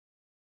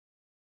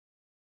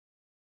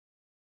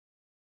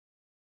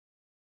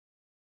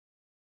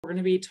going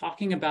to be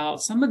talking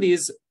about some of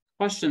these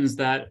questions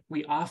that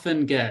we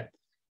often get.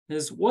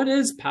 Is what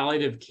is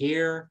palliative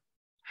care?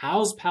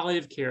 How's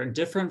palliative care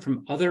different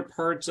from other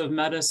parts of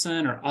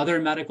medicine or other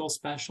medical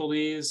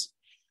specialties?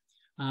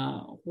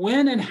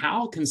 When and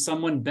how can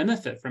someone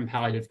benefit from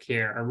palliative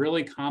care? A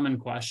really common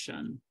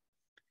question.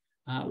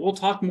 We'll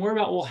talk more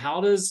about, well, how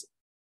does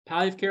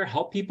palliative care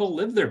help people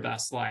live their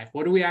best life?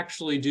 What do we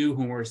actually do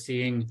when we're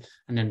seeing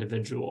an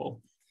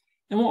individual?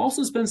 And we'll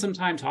also spend some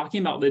time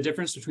talking about the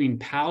difference between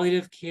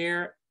palliative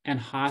care and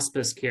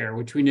hospice care,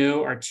 which we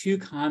know are two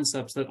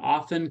concepts that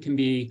often can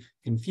be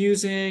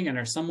confusing and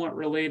are somewhat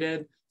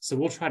related. So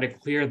we'll try to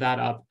clear that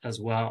up as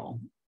well.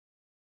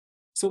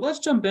 So let's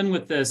jump in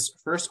with this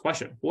first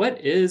question.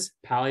 What is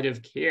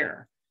palliative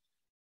care?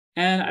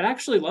 And I'd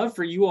actually love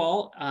for you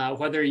all,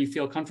 whether you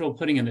feel comfortable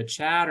putting in the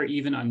chat or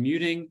even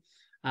unmuting,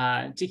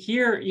 to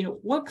hear,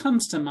 what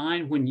comes to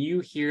mind when you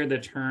hear the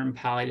term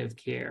palliative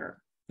care.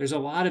 There's a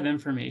lot of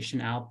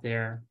information out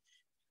there.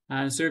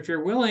 So if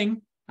you're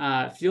willing,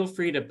 feel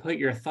free to put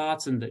your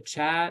thoughts in the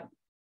chat,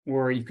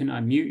 or you can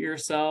unmute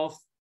yourself.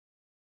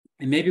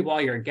 And maybe while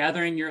you're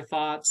gathering your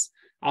thoughts,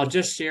 I'll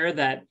just share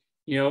that,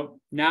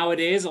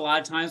 nowadays, a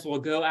lot of times we'll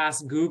go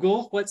ask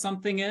Google what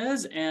something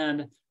is.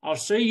 And I'll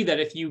show you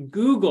that if you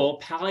Google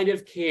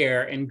palliative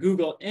care and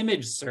Google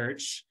image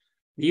search,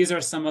 these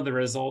are some of the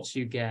results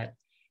you get.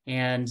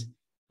 And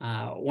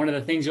one of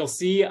the things you'll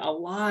see a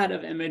lot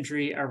of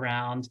imagery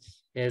around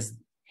is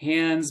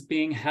hands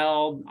being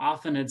held.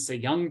 Often it's a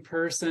young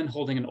person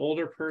holding an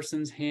older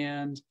person's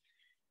hand.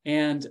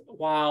 And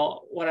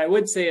while what I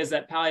would say is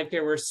that palliative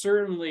care, we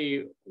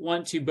certainly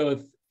want to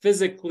both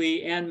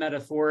physically and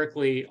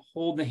metaphorically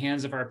hold the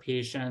hands of our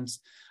patients,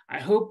 I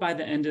hope by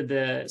the end of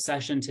the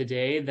session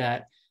today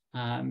that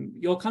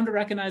you'll come to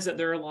recognize that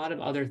there are a lot of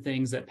other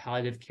things that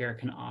palliative care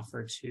can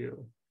offer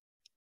too.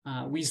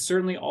 We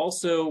certainly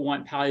also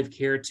want palliative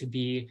care to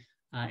be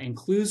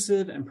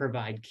inclusive and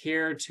provide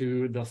care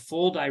to the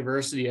full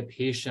diversity of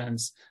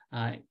patients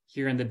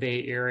here in the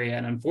Bay Area.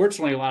 And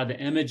unfortunately, a lot of the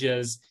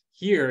images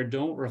here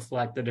don't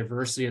reflect the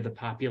diversity of the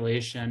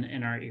population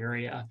in our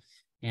area.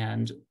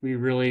 And we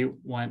really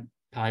want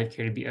palliative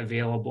care to be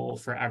available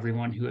for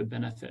everyone who would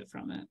benefit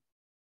from it.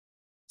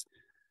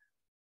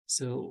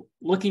 So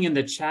looking in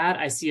the chat,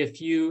 I see a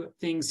few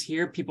things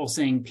here, people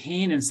saying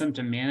pain and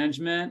symptom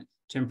management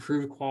to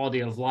improve quality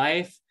of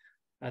life.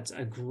 That's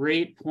a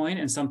great point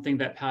and something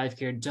that palliative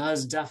care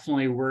does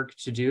definitely work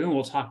to do. And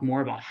we'll talk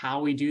more about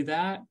how we do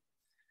that.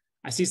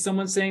 I see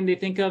someone saying they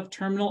think of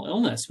terminal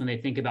illness when they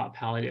think about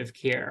palliative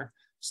care.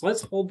 So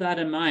let's hold that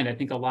in mind. I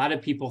think a lot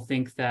of people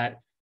think that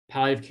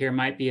palliative care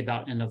might be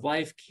about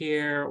end-of-life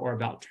care or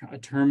about a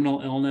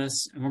terminal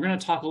illness. And we're going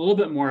to talk a little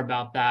bit more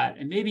about that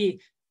and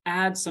maybe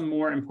add some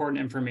more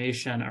important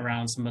information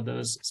around some of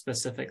those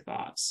specific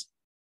thoughts.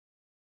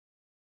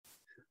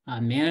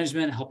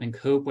 Management, helping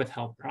cope with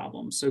health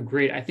problems. So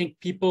great. I think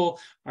people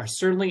are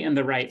certainly in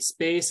the right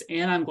space,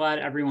 and I'm glad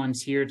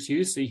everyone's here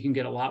too, so you can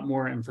get a lot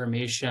more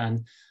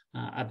information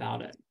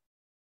about it.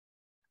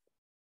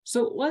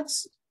 So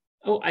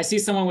I see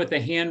someone with a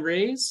hand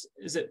raised.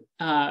 Is it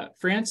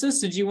Francis?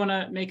 Did you want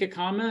to make a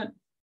comment?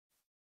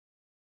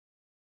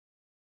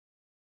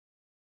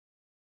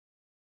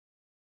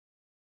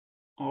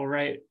 All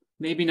right,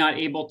 maybe not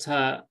able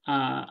to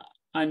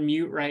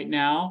unmute right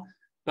now,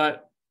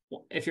 but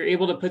if you're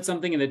able to put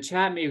something in the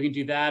chat, maybe we can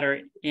do that,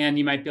 and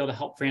you might be able to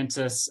help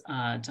Francis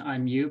to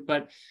unmute.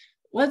 But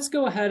let's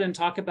go ahead and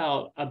talk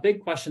about a big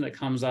question that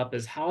comes up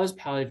is, how is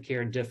palliative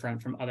care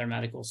different from other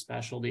medical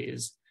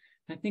specialties?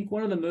 I think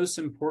one of the most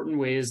important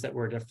ways that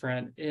we're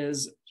different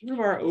is sort of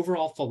our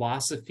overall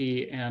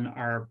philosophy and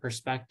our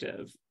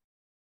perspective.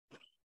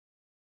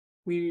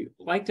 We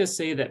like to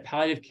say that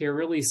palliative care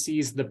really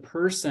sees the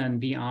person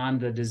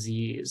beyond the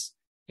disease.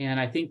 And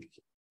I think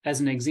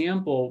as an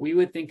example, we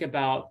would think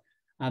about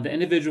the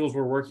individuals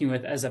we're working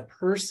with as a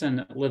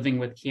person living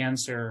with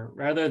cancer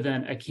rather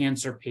than a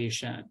cancer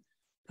patient,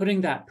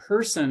 putting that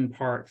person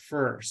part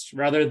first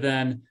rather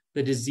than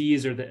the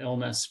disease or the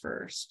illness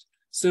first.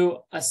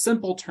 So a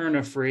simple turn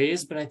of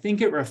phrase, but I think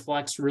it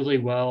reflects really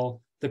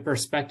well the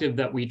perspective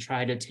that we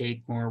try to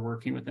take when we're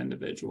working with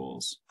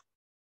individuals.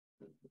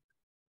 I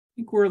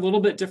think we're a little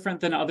bit different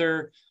than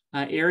other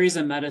areas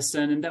of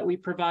medicine in that we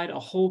provide a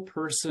whole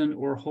person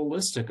or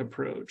holistic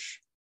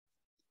approach.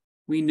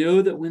 We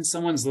know that when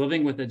someone's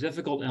living with a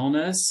difficult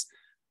illness,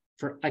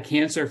 for a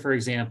cancer, for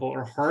example,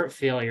 or heart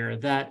failure,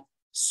 that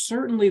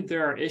certainly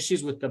there are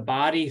issues with the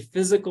body,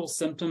 physical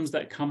symptoms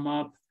that come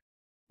up.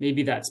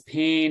 Maybe that's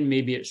pain,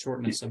 maybe it's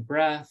shortness of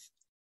breath.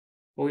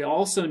 But we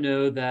also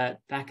know that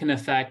that can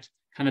affect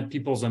kind of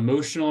people's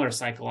emotional or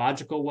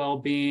psychological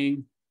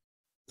well-being.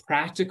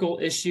 Practical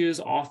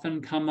issues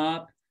often come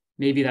up.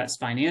 Maybe that's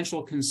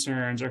financial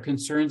concerns or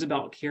concerns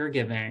about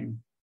caregiving.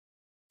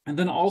 And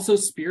then also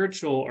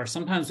spiritual, or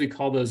sometimes we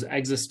call those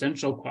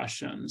existential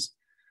questions.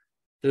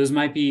 Those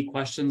might be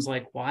questions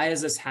like, why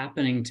is this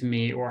happening to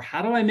me? Or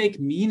how do I make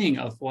meaning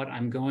of what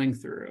I'm going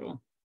through?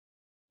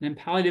 And in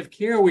palliative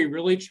care, we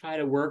really try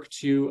to work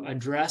to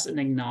address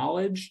and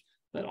acknowledge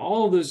that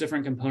all of those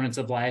different components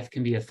of life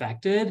can be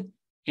affected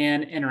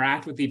and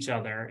interact with each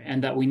other,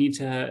 and that we need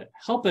to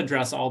help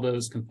address all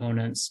those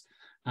components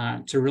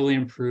to really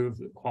improve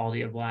the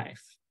quality of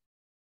life.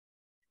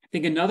 I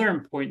think another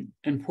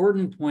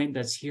important point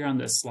that's here on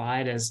this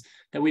slide is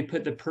that we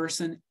put the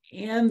person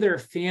and their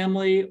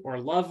family or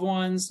loved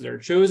ones, their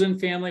chosen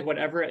family,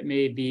 whatever it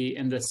may be,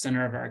 in the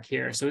center of our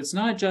care. So it's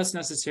not just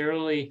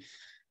necessarily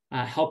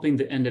helping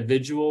the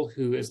individual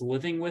who is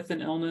living with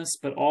an illness,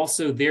 but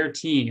also their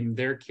team,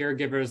 their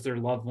caregivers, their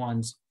loved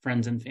ones,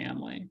 friends, and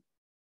family.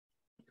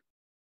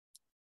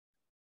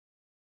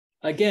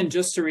 Again,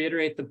 just to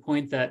reiterate the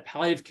point that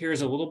palliative care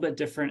is a little bit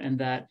different in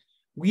that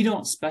we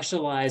don't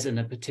specialize in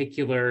a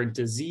particular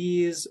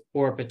disease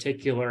or a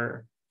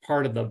particular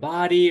part of the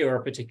body or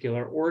a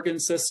particular organ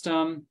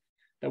system,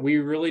 that we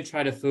really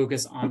try to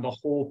focus on the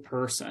whole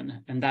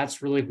person. And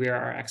that's really where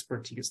our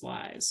expertise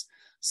lies.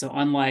 So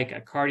unlike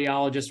a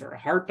cardiologist or a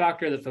heart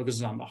doctor that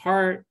focuses on the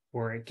heart,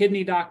 or a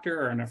kidney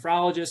doctor or a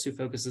nephrologist who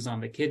focuses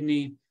on the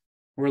kidney,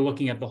 we're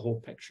looking at the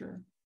whole picture.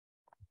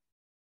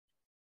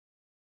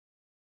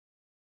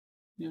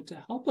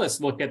 To help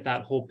us look at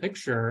that whole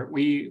picture,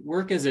 we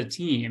work as a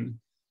team,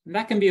 and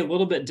that can be a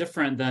little bit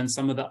different than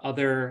some of the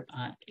other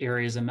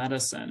areas of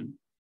medicine.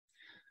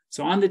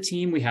 So on the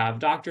team, we have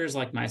doctors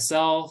like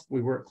myself.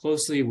 We work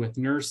closely with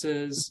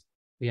nurses.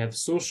 We have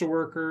social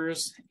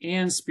workers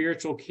and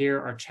spiritual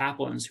care or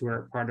chaplains who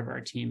are part of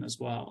our team as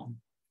well.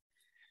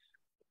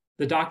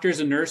 The doctors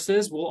and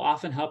nurses will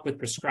often help with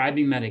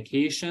prescribing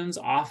medications,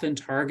 often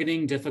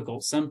targeting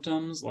difficult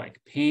symptoms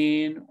like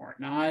pain or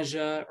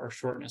nausea or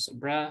shortness of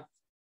breath.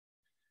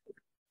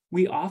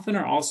 We often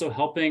are also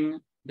helping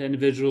the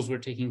individuals we're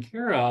taking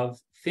care of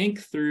think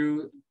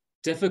through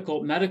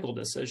difficult medical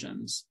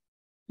decisions.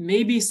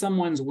 Maybe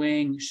someone's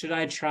weighing, should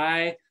I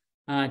try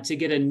to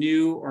get a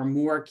new or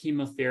more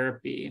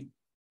chemotherapy?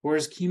 Or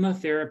is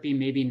chemotherapy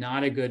maybe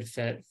not a good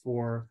fit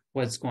for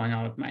what's going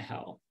on with my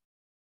health?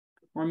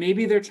 Or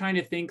maybe they're trying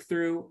to think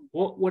through,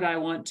 what would I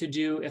want to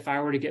do if I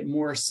were to get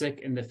more sick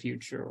in the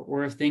future,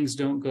 or if things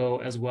don't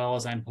go as well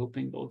as I'm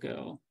hoping they'll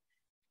go?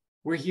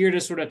 We're here to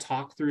sort of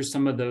talk through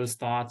some of those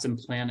thoughts and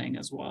planning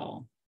as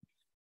well.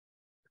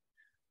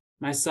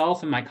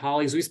 Myself and my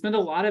colleagues, we spend a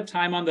lot of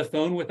time on the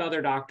phone with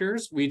other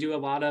doctors. We do a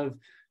lot of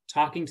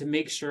talking to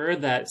make sure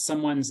that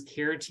someone's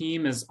care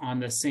team is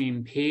on the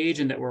same page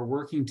and that we're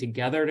working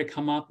together to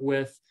come up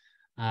with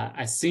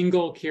a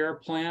single care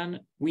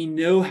plan. We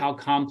know how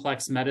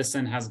complex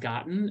medicine has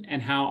gotten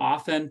and how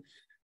often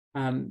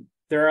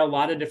there are a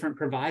lot of different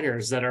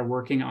providers that are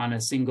working on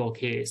a single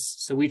case.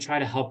 So we try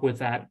to help with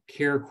that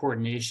care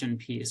coordination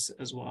piece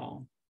as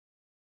well.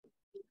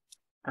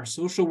 Our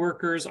social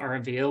workers are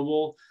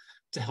available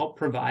to help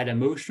provide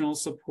emotional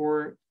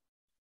support,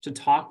 to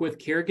talk with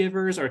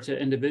caregivers or to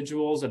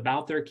individuals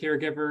about their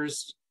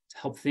caregivers, to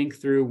help think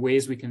through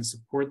ways we can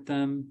support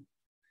them.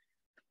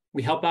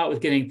 We help out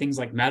with getting things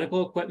like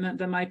medical equipment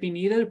that might be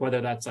needed,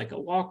 whether that's like a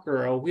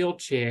walker, a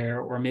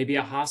wheelchair, or maybe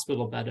a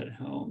hospital bed at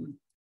home.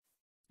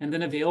 And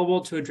then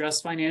available to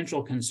address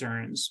financial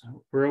concerns.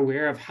 We're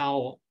aware of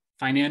how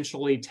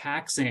financially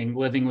taxing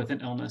living with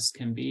an illness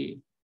can be.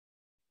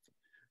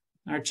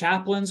 Our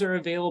chaplains are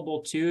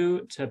available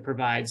too to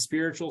provide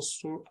spiritual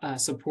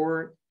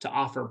support, to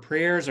offer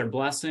prayers or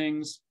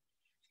blessings,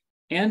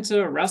 and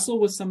to wrestle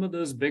with some of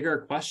those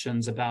bigger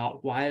questions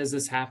about why is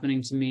this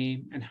happening to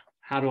me and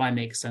how do I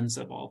make sense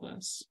of all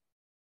this?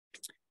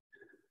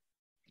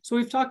 So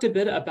we've talked a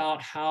bit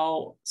about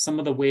how some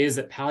of the ways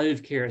that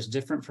palliative care is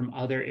different from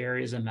other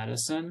areas of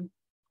medicine.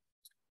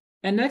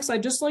 And next,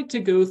 I'd just like to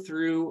go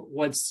through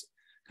what's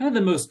kind of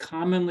the most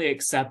commonly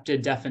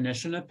accepted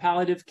definition of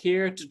palliative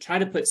care to try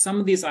to put some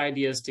of these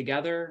ideas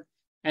together.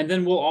 And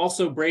then we'll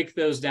also break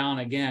those down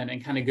again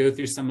and kind of go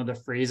through some of the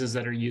phrases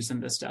that are used in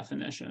this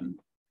definition.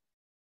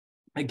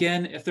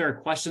 Again, if there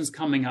are questions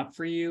coming up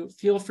for you,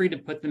 feel free to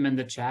put them in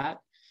the chat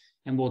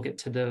and we'll get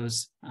to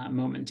those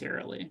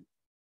momentarily.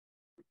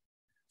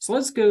 So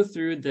let's go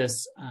through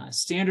this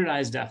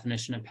standardized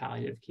definition of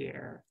palliative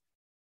care.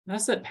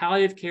 That's that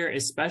palliative care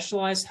is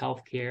specialized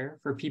health care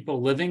for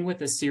people living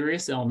with a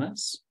serious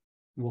illness.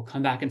 We'll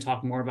come back and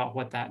talk more about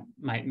what that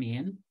might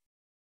mean.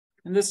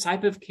 And this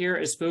type of care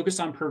is focused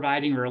on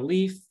providing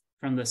relief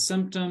from the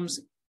symptoms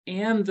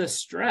and the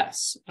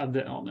stress of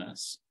the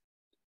illness.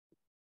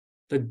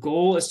 The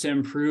goal is to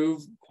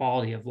improve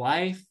quality of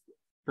life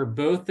for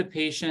both the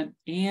patient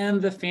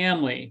and the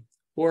family,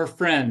 or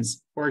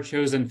friends, or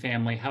chosen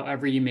family,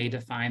 however you may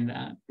define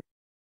that.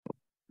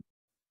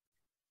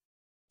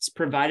 It's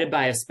provided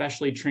by a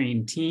specially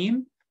trained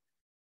team,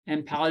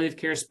 and palliative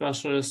care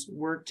specialists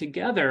work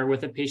together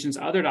with the patient's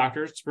other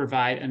doctors to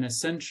provide an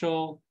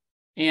essential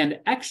and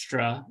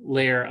extra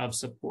layer of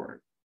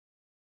support.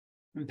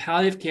 And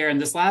palliative care, and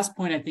this last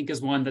point I think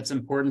is one that's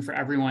important for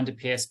everyone to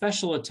pay a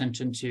special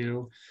attention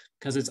to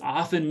because it's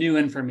often new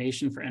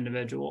information for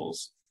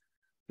individuals.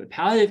 But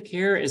palliative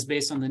care is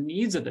based on the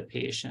needs of the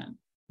patient,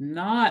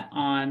 not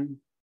on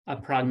a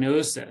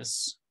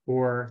prognosis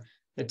or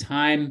the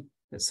time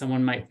that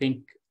someone might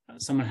think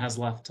someone has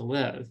left to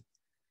live.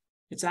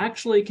 It's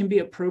actually can be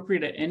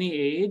appropriate at any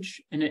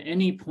age and at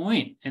any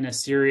point in a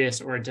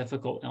serious or a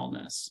difficult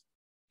illness,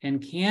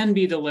 and can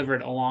be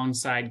delivered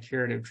alongside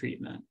curative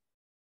treatment.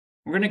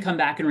 We're going to come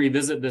back and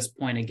revisit this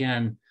point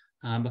again,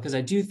 because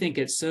I do think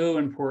it's so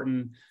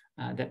important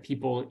that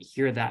people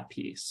hear that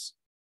piece.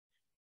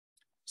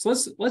 So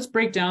let's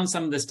break down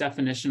some of this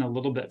definition a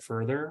little bit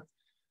further.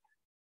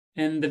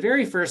 In the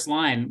very first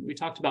line, we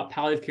talked about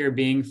palliative care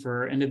being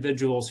for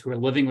individuals who are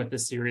living with a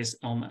serious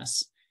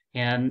illness.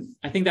 And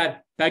I think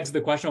that begs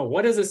the question, well,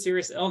 what is a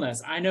serious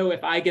illness? I know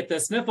if I get the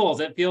sniffles,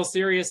 it feels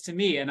serious to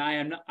me, and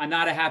I'm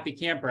not a happy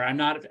camper. I'm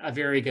not a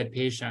very good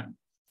patient.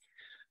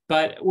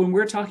 But when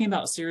we're talking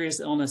about serious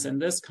illness in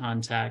this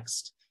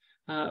context,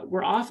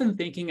 we're often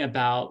thinking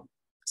about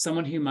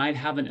someone who might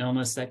have an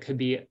illness that could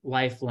be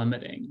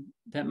life-limiting.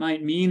 That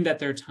might mean that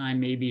their time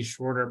may be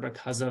shorter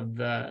because of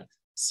the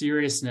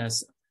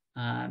seriousness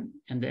and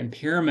the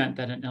impairment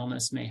that an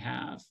illness may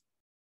have.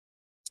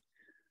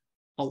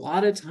 A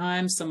lot of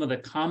times, some of the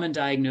common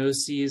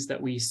diagnoses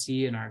that we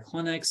see in our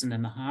clinics and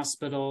in the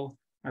hospital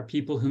are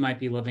people who might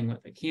be living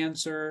with a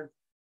cancer,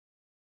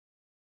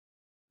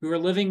 who are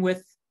living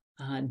with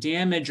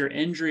damage or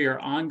injury or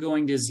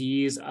ongoing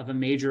disease of a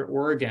major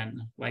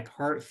organ like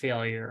heart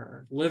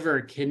failure,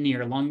 liver, kidney,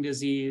 or lung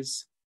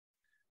disease,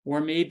 or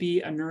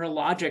maybe a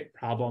neurologic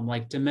problem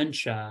like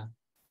dementia,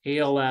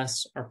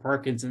 ALS, or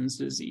Parkinson's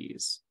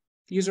disease.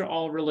 These are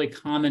all really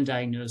common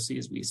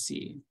diagnoses we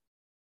see.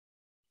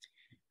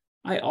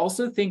 I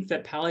also think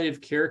that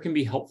palliative care can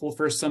be helpful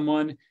for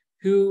someone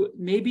who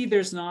maybe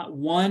there's not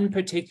one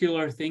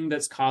particular thing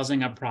that's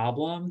causing a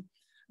problem,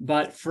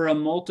 but for a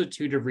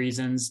multitude of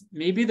reasons,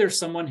 maybe there's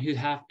someone who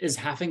is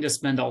having to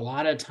spend a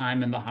lot of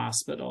time in the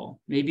hospital.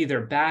 Maybe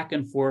they're back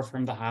and forth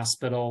from the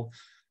hospital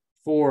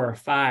 4,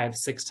 5,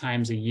 6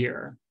 times a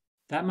year.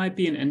 That might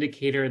be an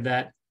indicator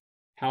that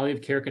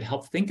palliative care could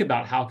help think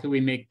about how can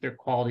we make their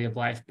quality of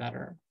life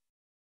better.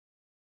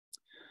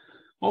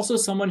 Also,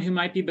 someone who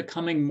might be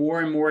becoming more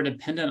and more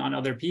dependent on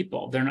other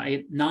people.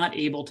 They're not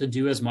able to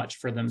do as much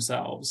for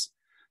themselves.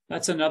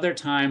 That's another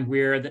time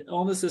where the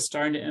illness is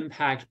starting to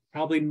impact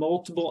probably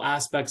multiple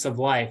aspects of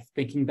life,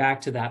 thinking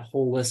back to that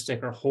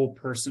holistic or whole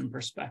person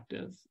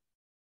perspective.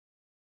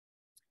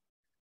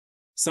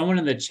 Someone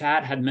in the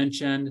chat had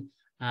mentioned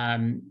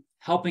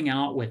helping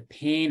out with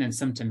pain and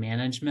symptom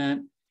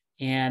management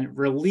and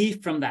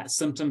relief from that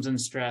symptoms and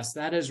stress.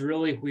 That is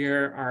really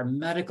where our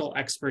medical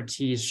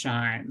expertise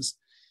shines.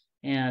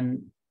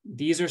 And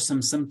these are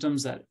some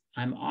symptoms that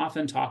I'm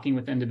often talking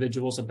with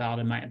individuals about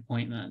in my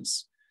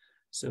appointments.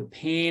 So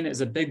pain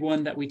is a big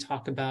one that we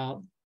talk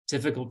about,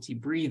 difficulty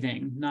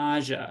breathing,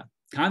 nausea,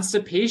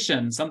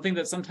 constipation, something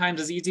that sometimes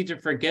is easy to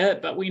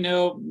forget, but we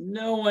know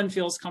no one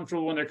feels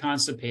comfortable when they're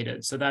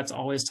constipated. So that's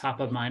always top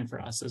of mind for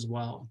us as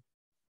well.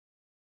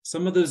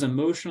 Some of those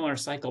emotional or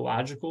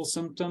psychological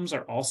symptoms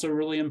are also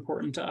really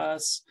important to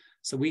us.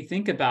 So we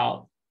think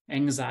about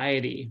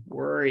anxiety,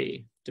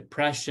 worry,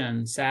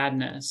 depression,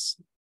 sadness,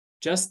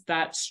 just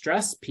that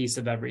stress piece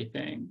of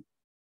everything.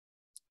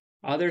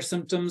 Other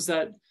symptoms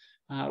that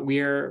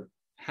we're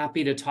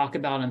happy to talk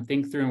about and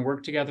think through and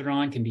work together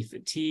on can be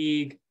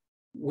fatigue,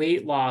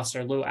 weight loss,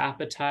 or low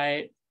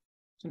appetite.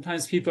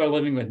 Sometimes people are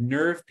living with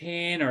nerve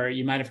pain, or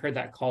you might have heard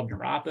that called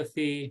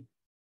neuropathy.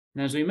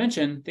 And as we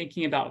mentioned,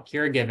 thinking about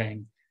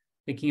caregiving,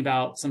 thinking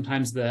about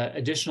sometimes the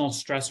additional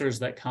stressors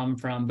that come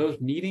from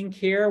both needing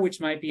care, which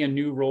might be a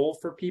new role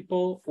for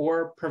people,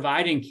 or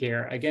providing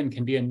care, again,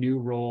 can be a new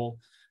role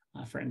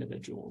for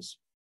individuals.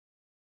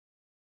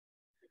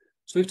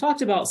 So we've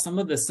talked about some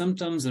of the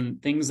symptoms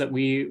and things that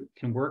we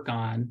can work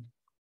on.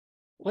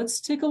 Let's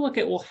take a look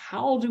at, well,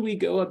 how do we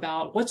go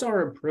about, what's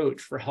our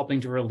approach for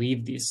helping to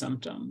relieve these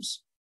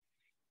symptoms?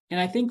 And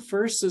I think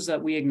first is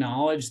that we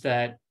acknowledge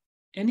that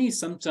any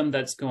symptom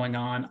that's going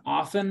on,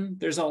 often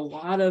there's a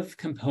lot of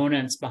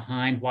components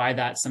behind why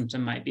that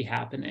symptom might be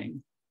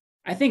happening.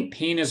 I think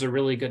pain is a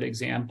really good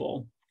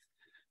example.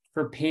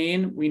 For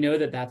pain, we know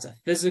that that's a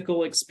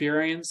physical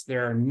experience.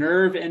 There are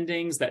nerve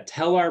endings that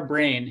tell our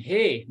brain,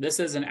 hey, this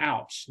is an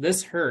ouch,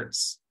 this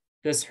hurts,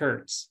 this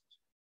hurts.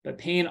 But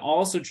pain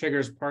also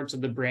triggers parts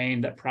of the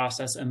brain that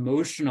process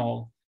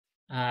emotional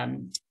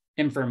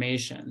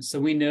information. So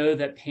we know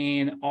that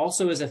pain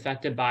also is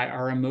affected by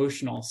our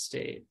emotional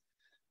state.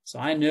 So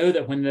I know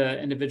that when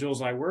the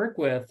individuals I work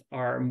with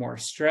are more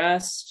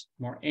stressed,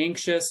 more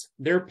anxious,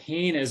 their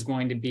pain is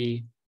going to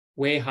be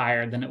way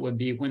higher than it would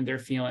be when they're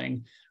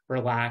feeling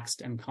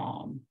relaxed and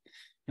calm.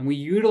 And we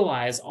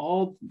utilize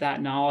all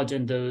that knowledge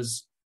and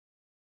those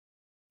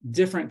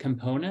different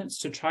components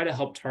to try to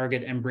help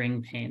target and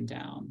bring pain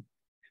down.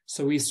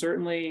 So we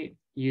certainly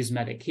use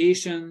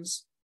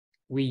medications,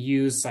 we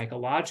use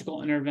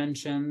psychological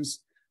interventions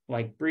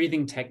like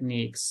breathing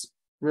techniques,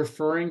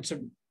 referring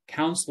to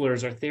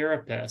counselors or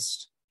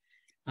therapists,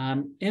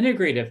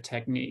 integrative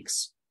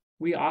techniques.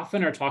 We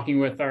often are talking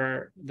with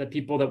the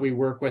people that we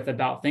work with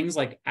about things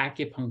like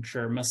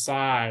acupuncture,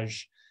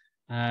 massage,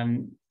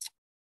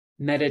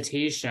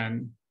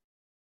 meditation.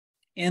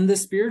 And the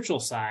spiritual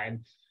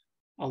side,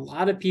 a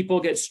lot of people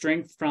get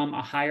strength from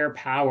a higher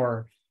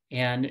power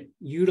And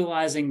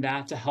utilizing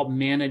that to help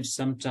manage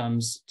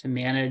symptoms, to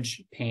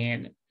manage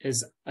pain,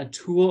 is a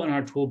tool in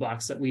our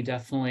toolbox that we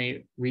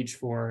definitely reach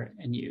for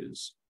and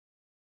use.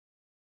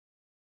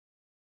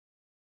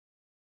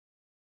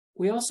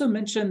 We also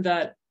mentioned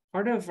that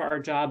part of our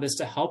job is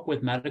to help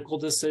with medical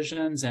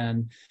decisions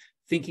and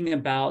thinking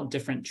about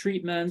different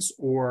treatments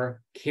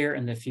or care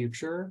in the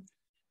future.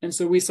 And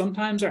so we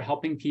sometimes are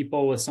helping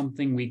people with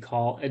something we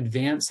call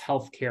advanced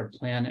healthcare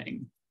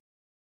planning.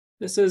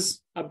 This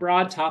is a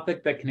broad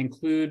topic that can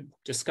include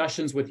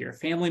discussions with your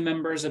family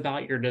members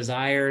about your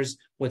desires,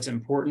 what's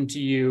important to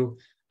you,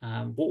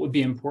 what would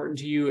be important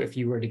to you if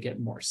you were to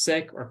get more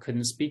sick or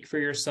couldn't speak for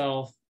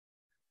yourself.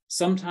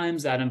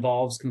 Sometimes that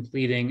involves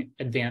completing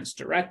advanced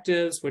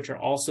directives, which are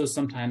also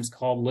sometimes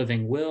called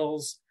living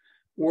wills,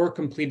 or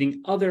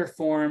completing other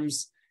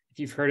forms, if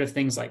you've heard of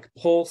things like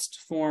pulsed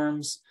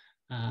forms.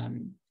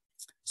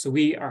 So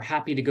we are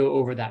happy to go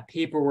over that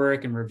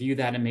paperwork and review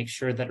that and make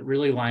sure that it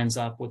really lines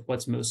up with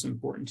what's most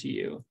important to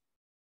you.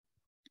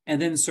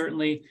 And then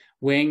certainly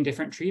weighing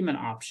different treatment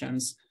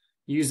options.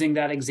 Using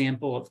that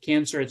example of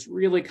cancer, it's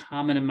really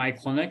common in my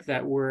clinic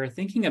that we're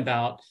thinking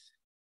about,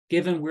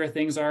 given where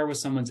things are with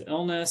someone's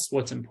illness,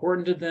 what's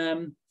important to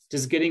them,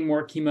 does getting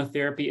more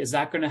chemotherapy, is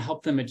that going to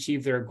help them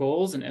achieve their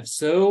goals? And if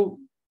so,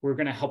 we're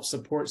going to help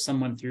support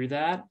someone through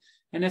that.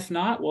 And if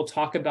not, we'll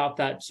talk about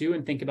that too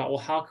and think about, well,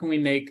 how can we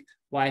make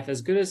life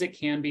as good as it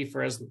can be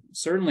for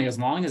certainly as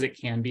long as it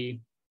can be,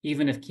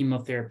 even if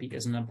chemotherapy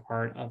isn't a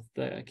part of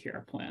the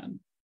care plan.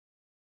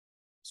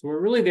 So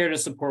we're really there to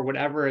support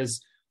whatever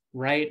is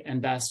right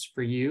and best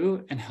for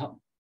you and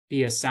help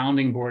be a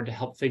sounding board to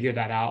help figure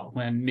that out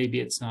when maybe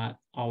it's not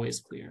always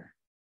clear.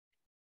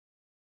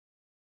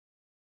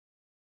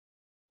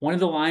 One of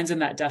the lines in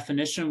that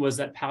definition was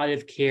that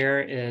palliative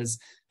care is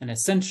an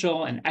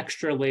essential and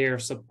extra layer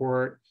of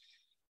support.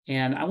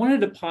 And I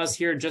wanted to pause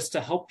here just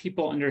to help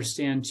people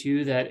understand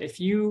too that if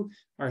you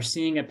are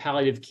seeing a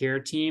palliative care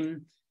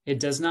team, it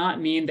does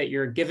not mean that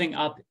you're giving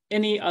up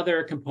any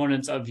other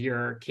components of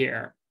your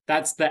care.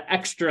 That's the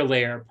extra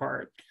layer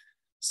part.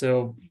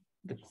 So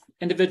the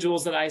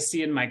individuals that I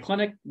see in my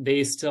clinic,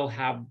 they still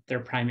have their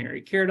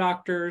primary care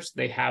doctors,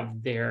 they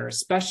have their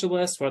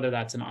specialists, whether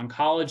that's an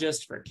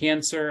oncologist for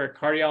cancer, a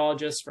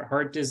cardiologist for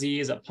heart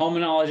disease, a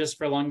pulmonologist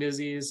for lung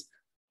disease.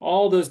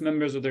 All those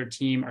members of their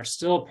team are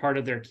still part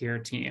of their care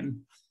team.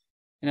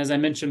 And as I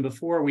mentioned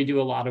before, we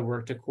do a lot of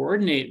work to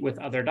coordinate with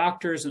other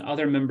doctors and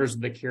other members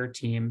of the care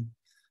team.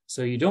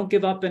 So you don't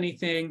give up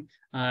anything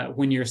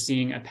when you're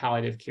seeing a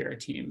palliative care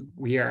team.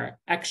 We are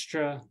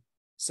extra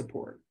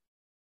support.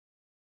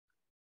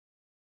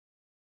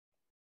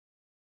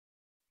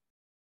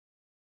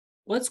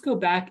 Let's go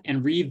back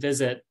and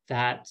revisit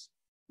that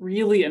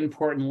really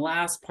important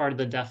last part of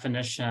the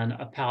definition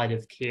of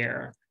palliative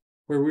care,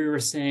 where we were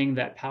saying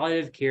that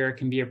palliative care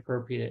can be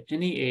appropriate at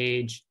any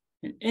age,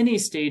 in any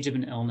stage of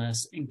an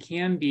illness, and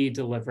can be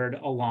delivered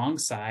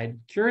alongside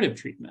curative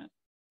treatment.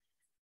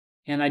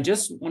 And I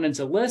just wanted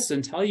to list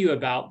and tell you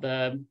about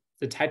the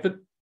type of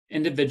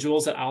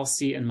individuals that I'll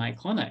see in my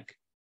clinic.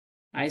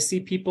 I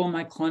see people in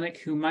my clinic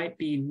who might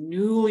be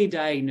newly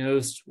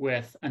diagnosed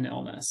with an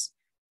illness.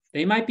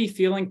 They might be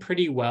feeling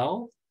pretty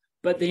well,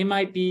 but they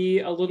might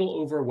be a little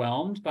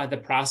overwhelmed by the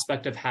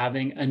prospect of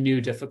having a new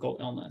difficult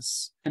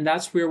illness. And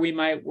that's where we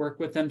might work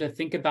with them to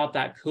think about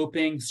that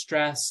coping,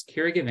 stress,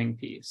 caregiving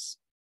piece.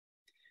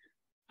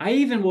 I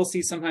even will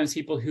see sometimes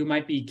people who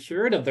might be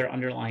cured of their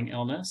underlying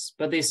illness,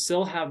 but they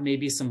still have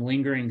maybe some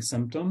lingering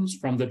symptoms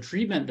from the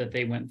treatment that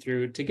they went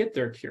through to get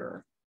their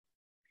cure.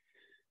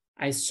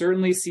 I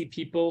certainly see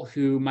people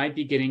who might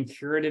be getting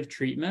curative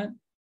treatment,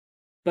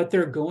 but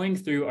they're going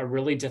through a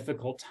really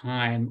difficult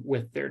time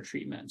with their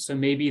treatment. So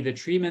maybe the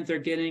treatment they're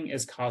getting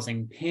is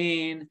causing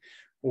pain,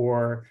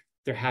 or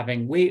they're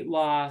having weight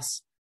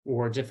loss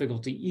or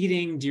difficulty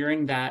eating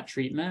during that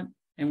treatment.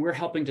 And we're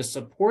helping to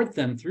support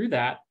them through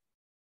that.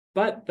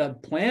 But the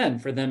plan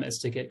for them is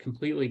to get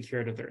completely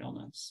cured of their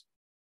illness.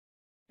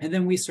 And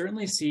then we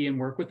certainly see and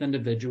work with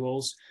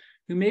individuals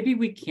who maybe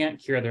we can't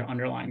cure their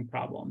underlying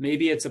problem.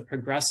 Maybe it's a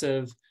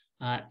progressive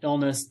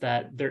illness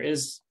that there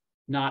is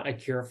not a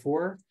cure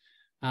for.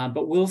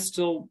 But we'll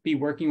still be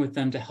working with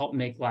them to help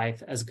make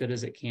life as good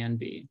as it can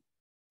be.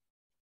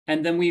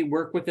 And then we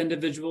work with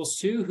individuals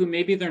too, who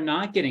maybe they're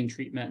not getting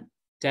treatment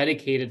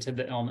dedicated to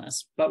the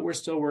illness, but we're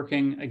still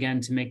working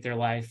again to make their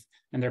life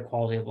and their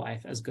quality of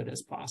life as good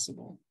as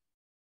possible.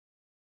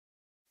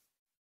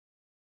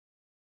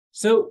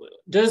 So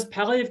does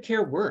palliative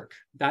care work?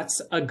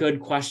 That's a good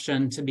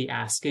question to be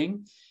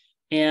asking.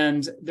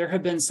 And there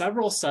have been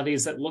several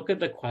studies that look at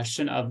the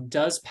question of,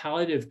 does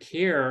palliative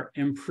care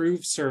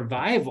improve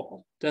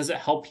survival? Does it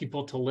help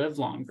people to live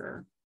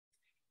longer?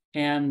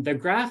 And the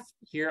graph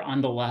here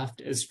on the left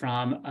is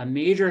from a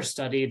major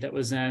study that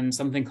was in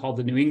something called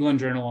the New England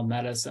Journal of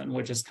Medicine,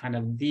 which is kind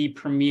of the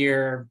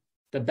premier,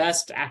 the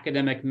best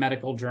academic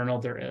medical journal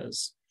there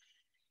is.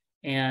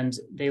 And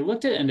they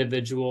looked at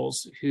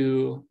individuals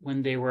who,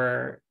 when they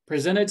were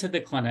presented to the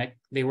clinic,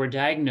 they were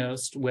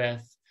diagnosed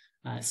with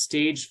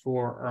stage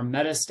 4 or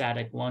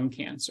metastatic lung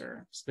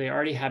cancer. So they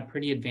already had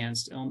pretty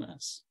advanced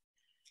illness.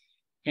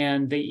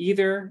 And they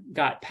either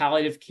got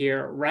palliative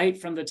care right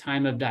from the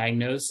time of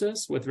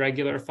diagnosis with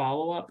regular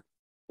follow-up,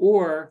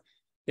 or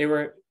they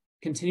were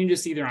continuing to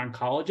see their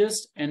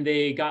oncologist and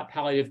they got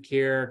palliative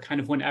care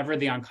kind of whenever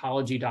the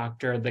oncology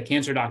doctor, the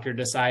cancer doctor,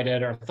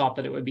 decided or thought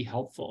that it would be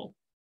helpful.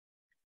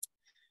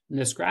 And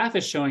this graph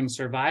is showing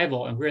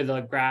survival, and where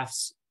the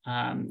graphs,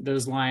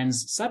 those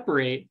lines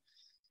separate,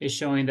 is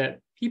showing that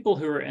people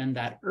who are in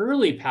that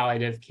early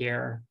palliative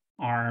care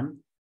arm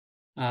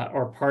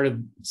or part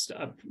of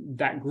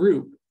that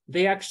group,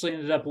 they actually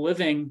ended up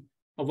living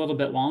a little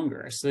bit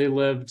longer. So they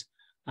lived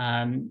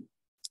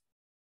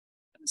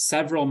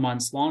several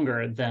months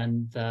longer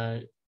than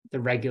the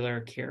regular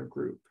care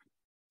group.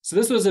 So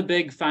this was a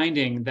big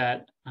finding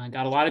that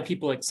got a lot of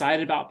people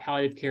excited about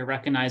palliative care,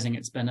 recognizing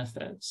its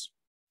benefits.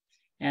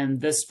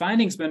 And this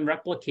finding's been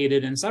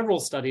replicated in several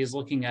studies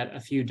looking at a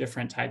few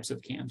different types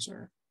of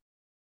cancer.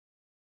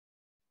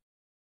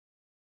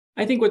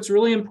 I think what's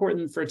really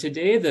important for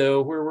today,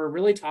 though, where we're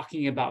really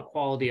talking about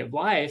quality of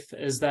life,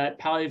 is that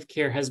palliative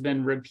care has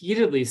been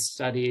repeatedly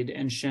studied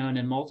and shown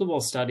in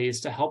multiple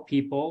studies to help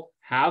people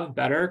have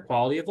better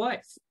quality of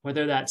life,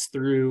 whether that's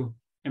through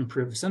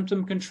improved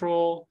symptom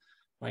control,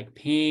 like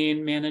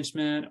pain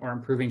management, or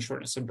improving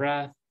shortness of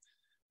breath,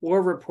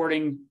 or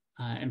reporting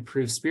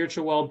improved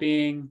spiritual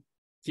well-being,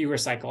 fewer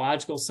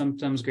psychological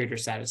symptoms, greater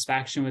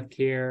satisfaction with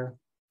care.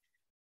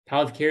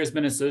 Palliative care has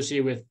been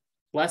associated with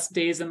less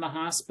days in the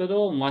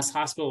hospital and less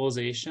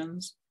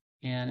hospitalizations,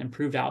 and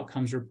improved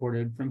outcomes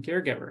reported from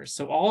caregivers.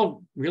 So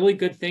all really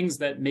good things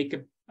that make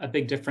a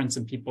big difference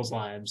in people's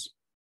lives.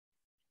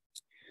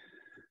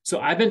 So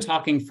I've been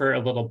talking for a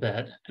little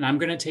bit, and I'm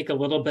going to take a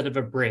little bit of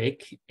a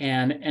break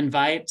and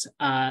invite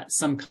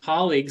some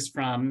colleagues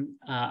from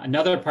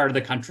another part of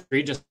the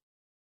country just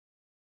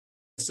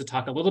to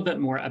talk a little bit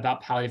more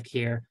about palliative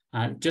care,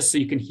 just so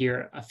you can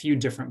hear a few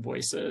different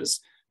voices.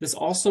 This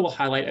also will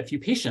highlight a few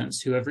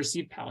patients who have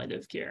received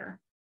palliative care.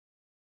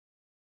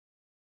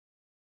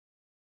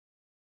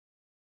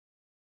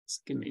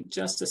 Just give me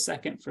just a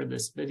second for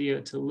this video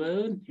to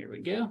load. Here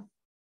we go.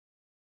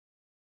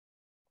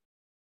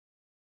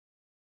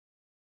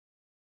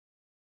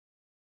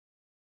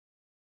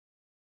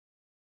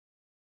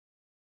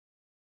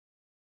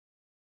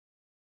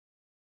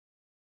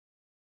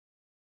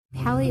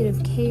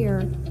 Palliative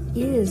care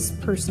is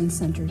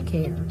person-centered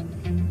care.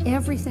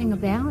 Everything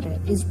about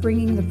it is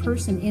bringing the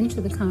person into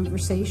the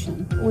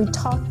conversation. We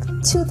talk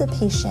to the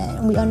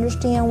patient, we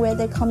understand where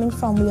they're coming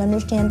from, we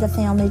understand the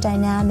family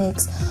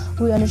dynamics,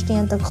 we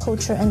understand the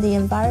culture and the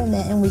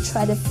environment, and we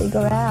try to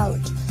figure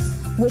out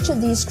which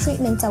of these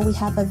treatments that we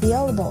have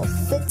available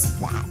fits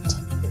that.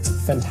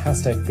 It's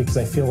fantastic because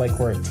I feel like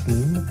we're a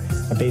team,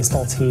 a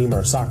baseball team or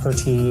a soccer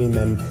team,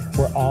 and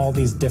we're all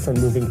these different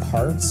moving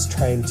parts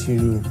trying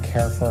to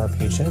care for our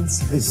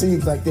patients. It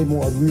seems like they're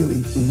more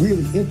really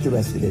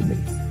interested in me.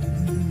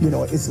 You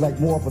know, it's like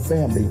more of a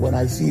family. When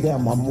I see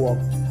them,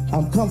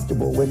 I'm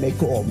comfortable when they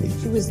call me.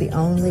 She was the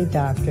only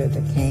doctor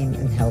that came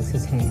and held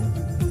his hand.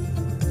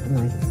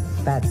 And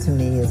that to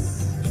me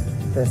is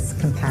this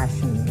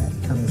compassion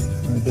that comes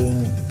from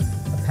being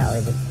a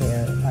palliative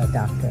care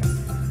doctor.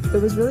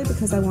 It was really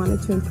because I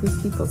wanted to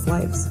improve people's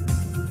lives.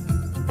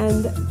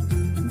 And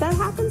that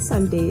happens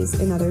some days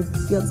in other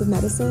fields of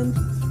medicine,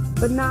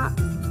 but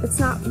it's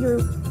not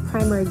your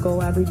primary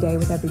goal every day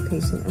with every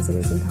patient as it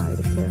is in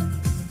palliative care.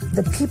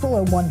 The people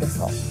are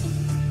wonderful,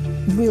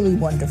 really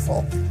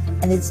wonderful.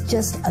 And it's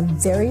just a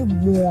very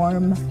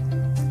warm,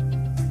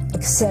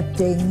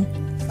 accepting,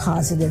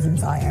 positive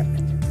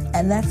environment.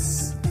 And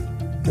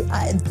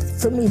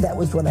for me, that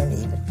was what I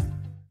needed.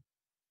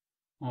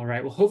 All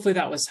right, well, hopefully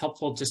that was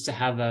helpful just to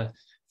have a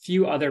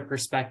few other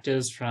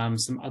perspectives from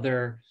some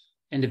other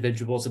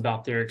individuals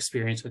about their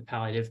experience with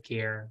palliative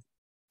care.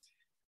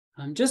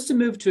 Just to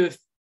move to a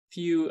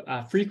few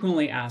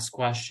frequently asked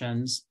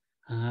questions.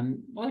 A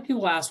lot of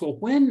people ask, well,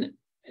 when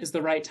is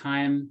the right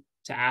time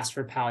to ask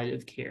for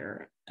palliative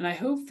care? And I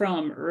hope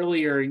from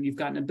earlier you've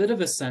gotten a bit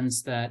of a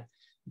sense that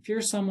if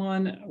you're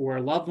someone or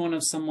a loved one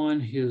of someone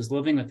who's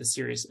living with a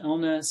serious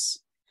illness,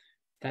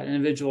 that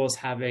individual is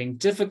having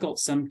difficult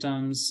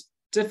symptoms,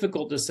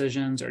 difficult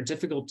decisions, or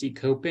difficulty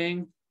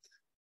coping,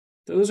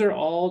 those are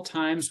all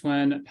times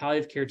when a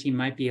palliative care team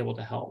might be able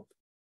to help.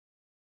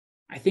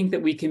 I think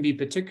that we can be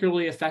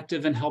particularly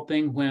effective in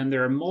helping when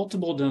there are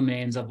multiple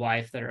domains of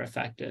life that are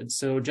affected.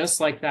 So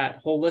just like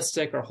that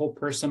holistic or whole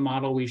person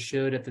model we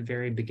showed at the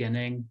very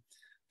beginning,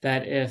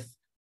 that if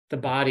the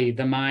body,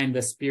 the mind,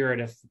 the spirit,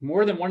 if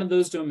more than one of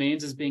those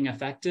domains is being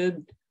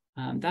affected,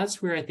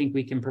 that's where I think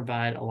we can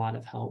provide a lot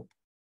of help.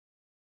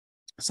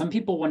 Some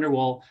people wonder,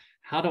 well,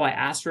 how do I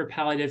ask for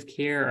palliative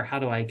care, or how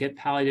do I get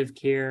palliative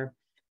care?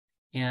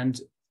 And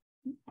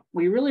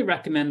we really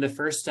recommend the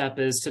first step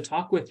is to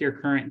talk with your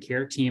current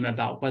care team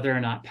about whether or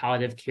not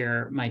palliative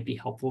care might be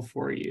helpful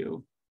for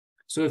you.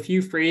 So a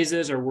few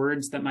phrases or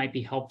words that might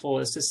be helpful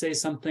is to say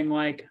something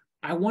like,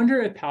 I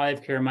wonder if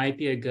palliative care might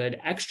be a good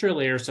extra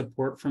layer of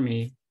support for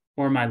me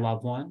or my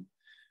loved one.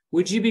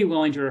 would you be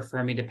willing to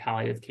refer me to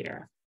palliative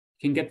care?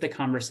 Can get the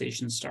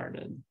conversation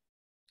started.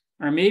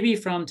 Or maybe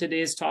from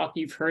today's talk,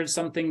 you've heard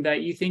something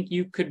that you think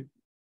you could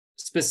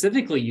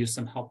specifically use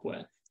some help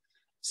with.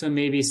 So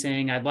maybe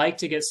saying, I'd like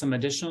to get some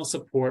additional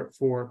support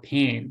for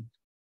pain,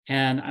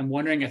 and I'm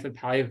wondering if a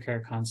palliative care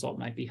consult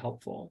might be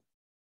helpful.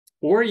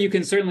 Or you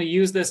can certainly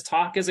use this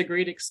talk as a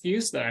great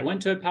excuse that I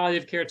went to a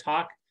palliative care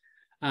talk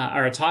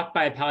or a talk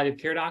by a palliative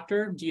care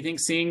doctor. Do you think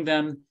seeing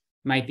them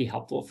might be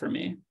helpful for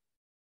me?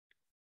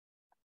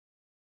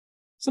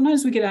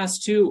 Sometimes we get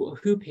asked too,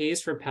 who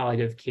pays for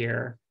palliative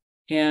care?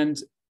 And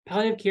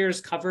palliative care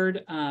is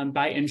covered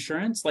by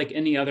insurance like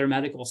any other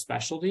medical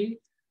specialty.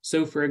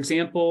 So for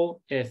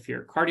example, if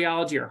your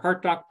cardiology or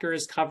heart doctor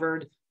is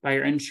covered by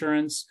your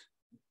insurance,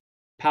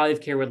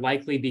 palliative care would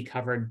likely be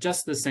covered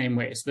just the same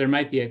way. So there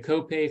might be a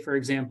copay, for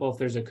example, if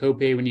there's a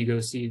copay when you go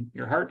see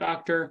your heart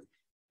doctor,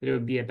 but it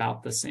would be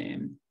about the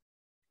same.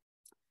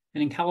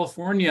 And in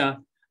California,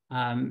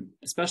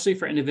 especially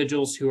for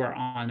individuals who are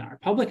on our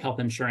public health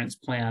insurance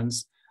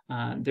plans,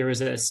 there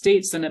was a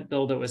state Senate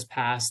bill that was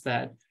passed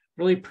that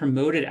really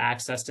promoted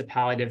access to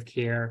palliative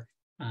care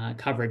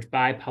coverage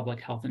by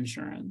public health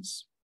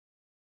insurance.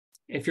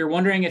 If you're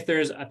wondering if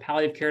there's a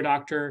palliative care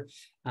doctor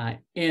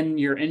in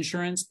your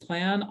insurance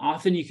plan,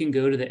 often you can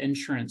go to the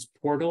insurance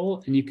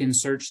portal and you can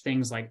search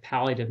things like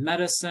palliative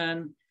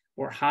medicine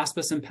or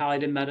hospice and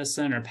palliative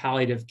medicine or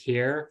palliative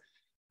care.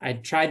 I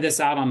tried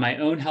this out on my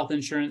own health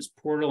insurance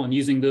portal, and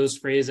using those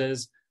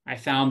phrases, I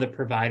found the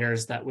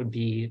providers that would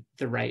be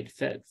the right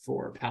fit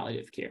for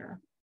palliative care.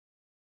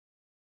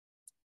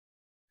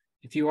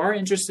 If you are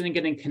interested in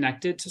getting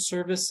connected to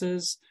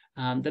services,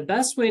 the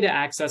best way to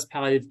access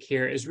palliative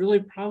care is really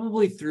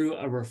probably through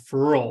a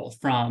referral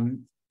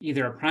from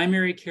either a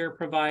primary care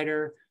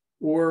provider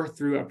or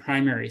through a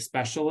primary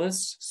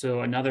specialist,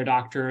 so another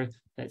doctor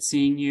that's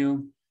seeing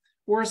you.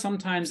 Or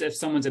sometimes if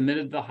someone's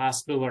admitted to the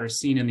hospital or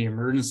seen in the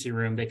emergency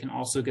room, they can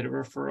also get a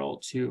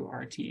referral to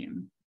our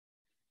team.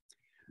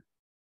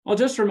 I'll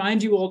just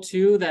remind you all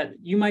too that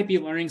you might be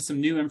learning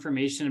some new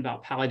information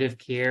about palliative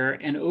care,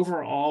 and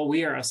overall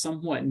we are a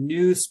somewhat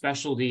new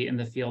specialty in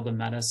the field of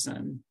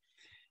medicine.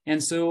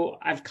 And so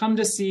I've come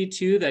to see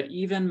too that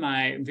even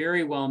my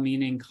very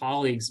well-meaning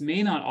colleagues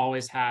may not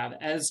always have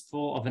as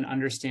full of an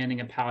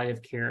understanding of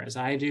palliative care as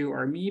I do,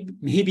 or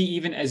maybe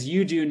even as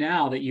you do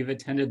now that you've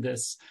attended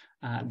this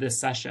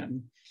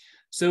session.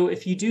 So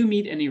if you do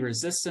meet any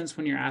resistance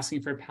when you're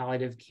asking for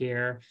palliative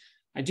care,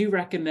 I do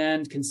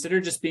recommend consider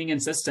just being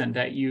insistent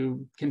that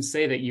you can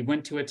say that you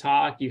went to a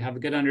talk, you have a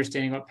good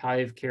understanding what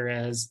palliative care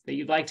is, that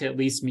you'd like to at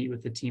least meet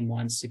with the team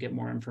once to get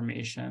more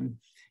information,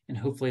 and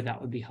hopefully that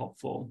would be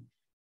helpful.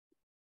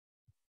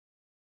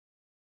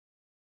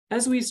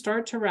 As we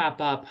start to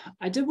wrap up,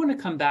 I did want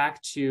to come back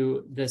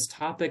to this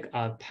topic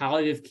of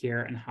palliative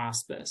care and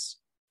hospice.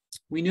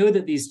 We know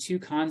that these two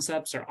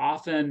concepts are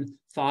often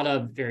thought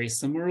of very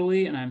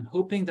similarly, and I'm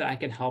hoping that I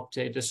can help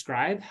to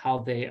describe how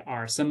they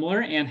are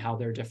similar and how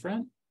they're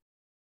different.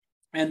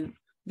 And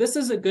this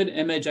is a good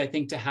image, I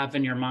think, to have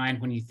in your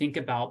mind when you think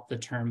about the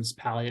terms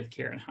palliative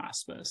care and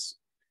hospice.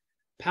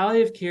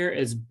 Palliative care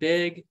is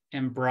big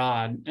and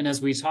broad, and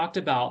as we talked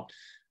about,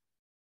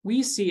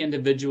 we see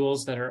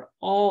individuals that are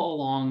all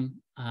along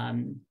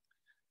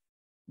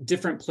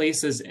different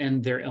places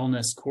in their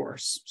illness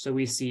course. So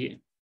we see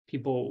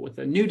people with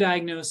a new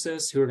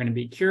diagnosis who are going to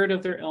be cured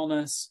of their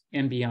illness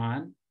and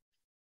beyond.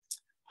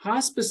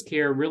 Hospice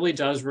care really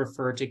does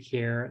refer to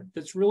care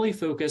that's really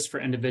focused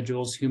for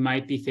individuals who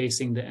might be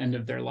facing the end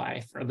of their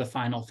life or the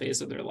final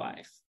phase of their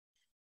life.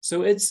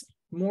 So it's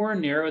more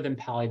narrow than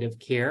palliative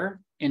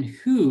care and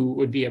who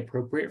would be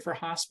appropriate for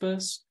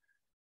hospice.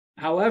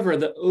 However,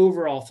 the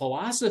overall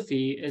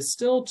philosophy is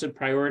still to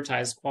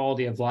prioritize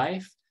quality of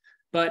life,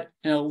 but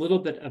in a little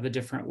bit of a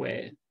different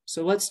way.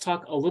 So let's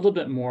talk a little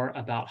bit more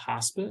about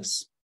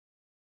hospice.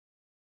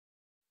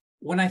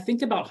 When I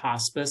think about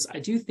hospice, I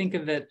do think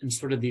of it in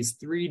sort of these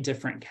three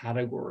different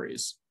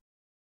categories.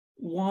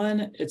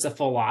 One, it's a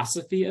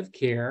philosophy of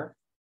care.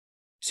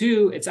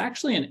 Two, it's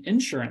actually an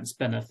insurance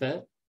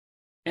benefit.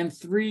 And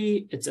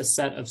three, it's a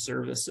set of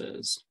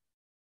services.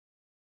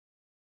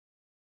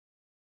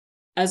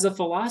 As a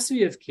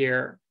philosophy of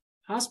care,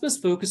 hospice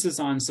focuses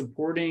on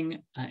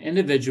supporting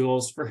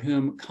individuals for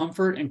whom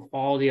comfort and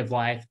quality of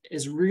life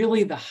is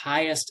really the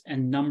highest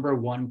and number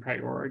one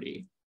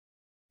priority.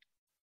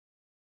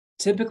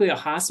 Typically, a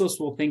hospice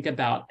will think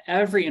about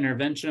every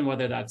intervention,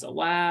 whether that's a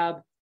lab,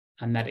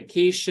 a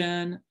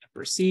medication, a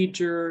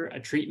procedure, a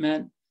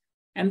treatment,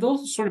 and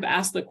they'll sort of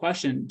ask the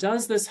question,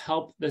 does this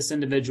help this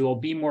individual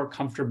be more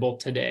comfortable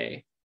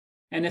today?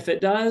 And if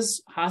it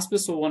does,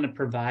 hospice will want to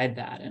provide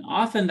that. And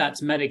often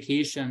that's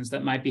medications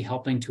that might be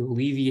helping to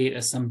alleviate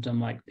a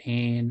symptom like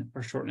pain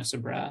or shortness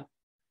of breath.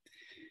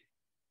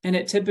 And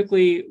it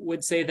typically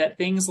would say that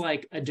things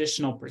like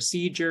additional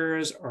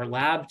procedures or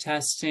lab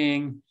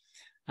testing,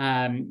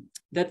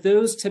 that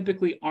those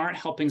typically aren't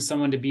helping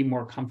someone to be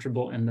more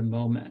comfortable in the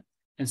moment.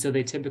 And so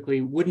they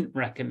typically wouldn't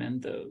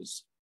recommend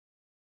those.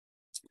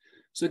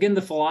 So again,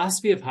 the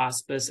philosophy of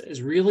hospice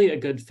is really a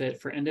good fit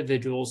for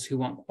individuals who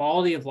want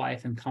quality of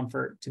life and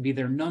comfort to be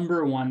their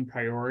number one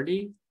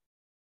priority.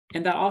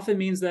 And that often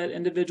means that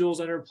individuals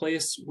that are a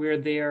place where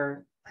they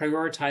are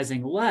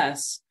prioritizing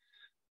less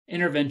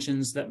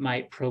interventions that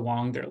might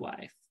prolong their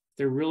life.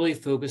 They're really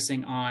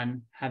focusing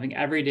on having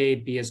every day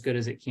be as good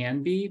as it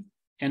can be,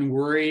 and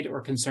worried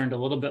or concerned a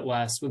little bit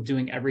less with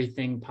doing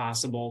everything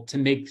possible to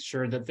make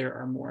sure that there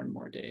are more and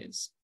more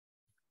days.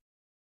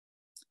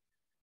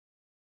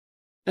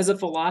 As a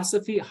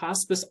philosophy,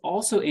 hospice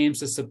also aims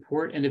to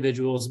support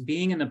individuals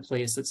being in a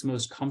place that's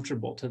most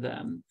comfortable to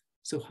them.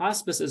 So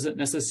hospice isn't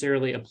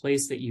necessarily a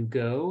place that you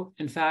go.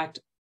 In fact,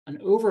 an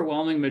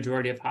overwhelming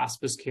majority of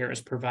hospice care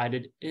is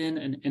provided in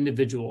an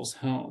individual's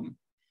home.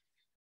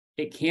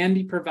 It can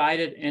be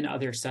provided in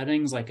other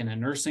settings, like in a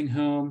nursing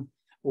home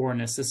or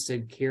an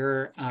assisted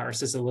care or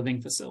assisted living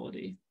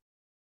facility.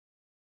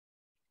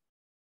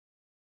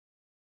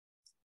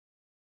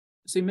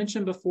 So you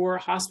mentioned before,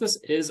 hospice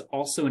is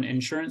also an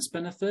insurance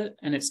benefit,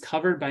 and it's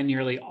covered by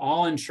nearly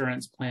all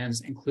insurance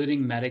plans,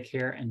 including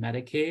Medicare and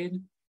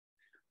Medicaid.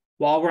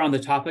 While we're on the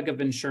topic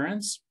of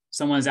insurance,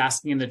 someone's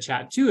asking in the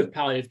chat too if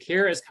palliative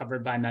care is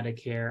covered by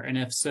Medicare, and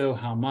if so,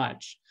 how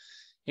much?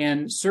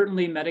 And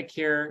certainly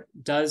Medicare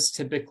does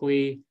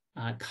typically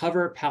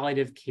cover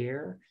palliative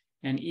care,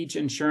 and each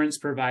insurance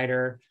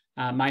provider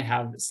might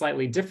have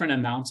slightly different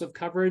amounts of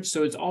coverage.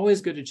 So it's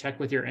always good to check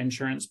with your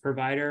insurance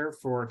provider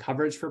for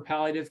coverage for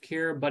palliative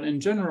care. But in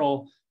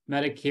general,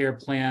 Medicare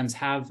plans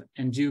have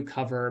and do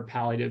cover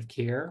palliative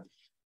care.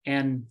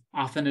 And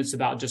often it's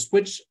about just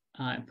which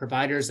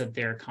providers that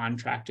they're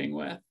contracting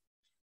with,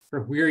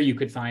 or where you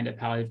could find a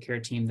palliative care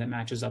team that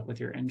matches up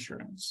with your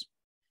insurance.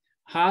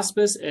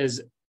 Hospice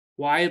is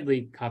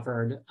widely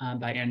covered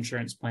by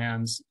insurance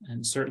plans,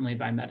 and certainly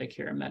by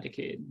Medicare and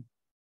Medicaid.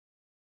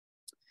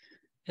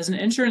 As an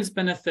insurance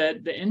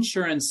benefit, the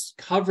insurance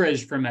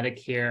coverage for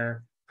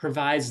Medicare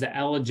provides the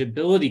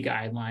eligibility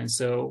guidelines.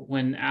 So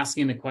when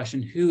asking the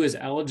question, who is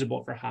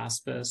eligible for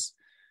hospice,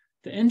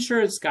 the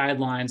insurance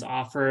guidelines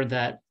offer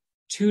that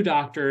 2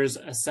 doctors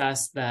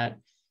assess that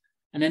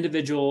an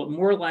individual,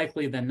 more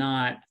likely than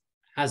not,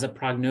 has a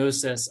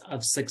prognosis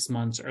of 6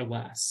 months or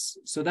less.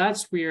 So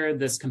that's where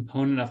this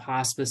component of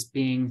hospice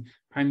being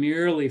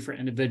primarily for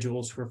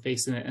individuals who are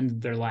facing the end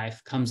of their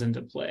life comes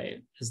into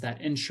play, is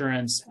that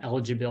insurance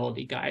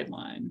eligibility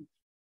guideline.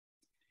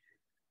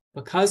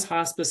 Because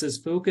hospice is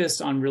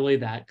focused on really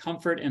that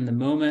comfort in the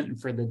moment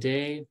and for the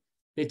day,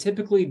 they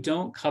typically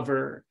don't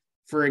cover,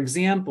 for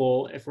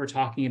example, if we're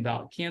talking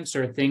about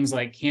cancer, things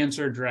like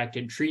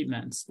cancer-directed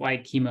treatments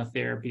like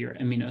chemotherapy or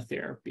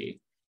immunotherapy.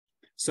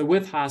 So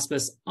with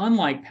hospice,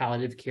 unlike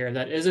palliative care,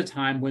 that is a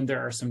time when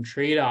there are some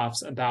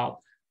trade-offs about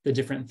the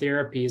different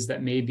therapies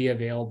that may be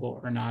available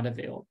or not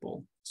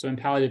available. So in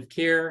palliative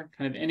care,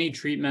 kind of any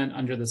treatment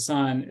under the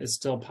sun is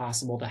still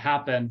possible to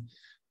happen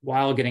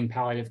while getting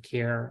palliative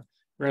care.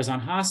 Whereas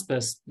on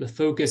hospice, the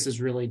focus is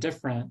really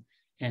different,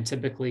 and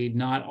typically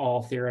not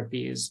all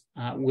therapies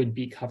would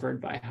be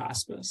covered by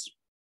hospice.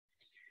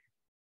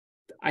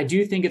 I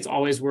do think it's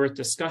always worth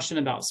discussion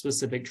about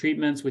specific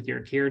treatments with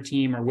your care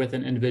team or with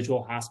an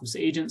individual hospice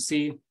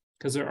agency,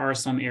 because there are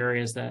some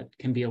areas that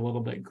can be a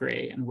little bit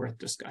gray and worth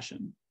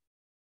discussion.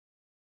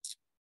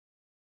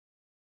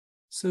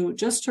 So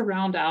just to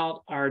round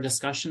out our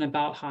discussion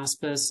about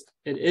hospice,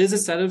 it is a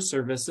set of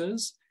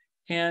services,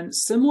 and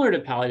similar to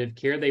palliative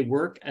care, they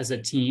work as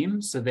a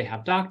team. So they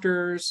have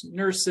doctors,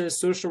 nurses,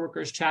 social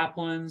workers,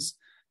 chaplains.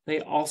 They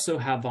also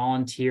have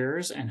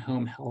volunteers and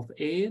home health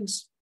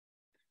aides.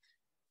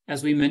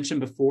 As we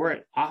mentioned before,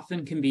 it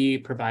often can be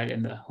provided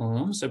in the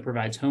home, so it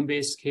provides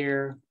home-based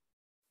care.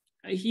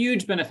 A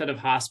huge benefit of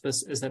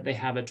hospice is that they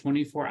have a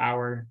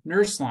 24-hour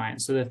nurse line,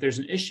 so that if there's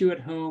an issue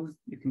at home,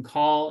 you can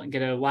call and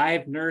get a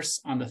live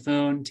nurse on the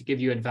phone to give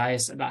you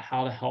advice about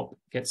how to help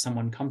get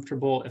someone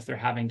comfortable if they're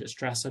having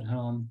distress at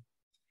home.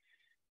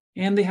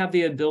 And they have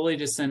the ability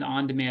to send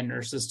on-demand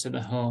nurses to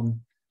the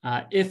home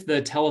if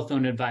the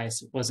telephone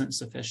advice wasn't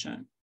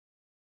sufficient.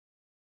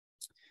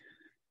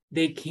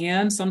 They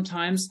can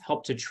sometimes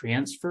help to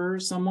transfer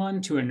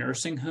someone to a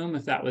nursing home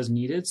if that was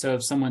needed. So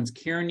if someone's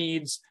care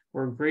needs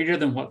were greater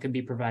than what could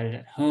be provided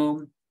at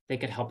home, they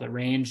could help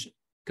arrange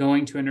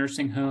going to a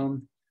nursing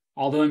home.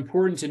 Although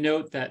important to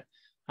note that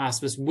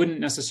hospice wouldn't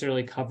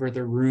necessarily cover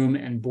the room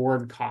and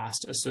board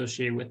cost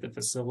associated with the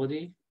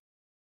facility.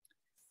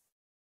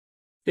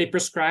 They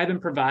prescribe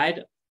and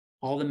provide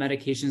all the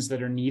medications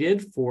that are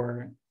needed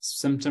for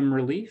symptom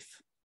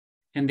relief.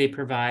 And they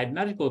provide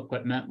medical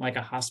equipment like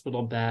a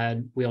hospital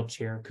bed,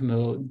 wheelchair,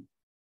 commode.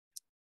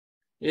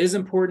 It is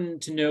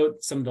important to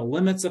note some of the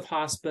limits of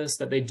hospice,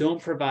 that they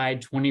don't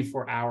provide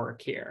 24-hour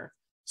care.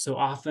 So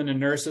often a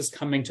nurse is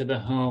coming to the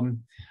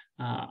home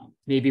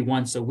maybe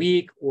once a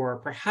week, or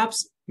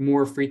perhaps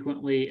more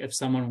frequently if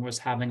someone was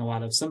having a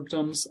lot of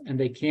symptoms, and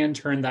they can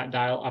turn that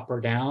dial up or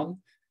down.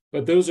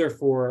 But those are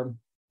for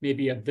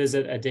maybe a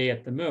visit a day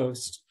at the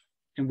most,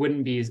 and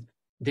wouldn't be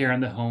there in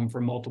the home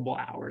for multiple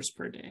hours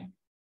per day.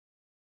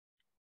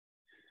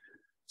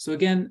 So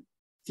again,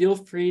 Feel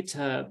free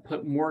to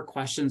put more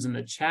questions in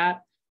the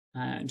chat.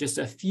 Just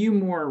a few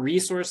more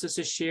resources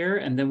to share,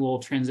 and then we'll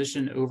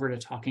transition over to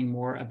talking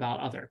more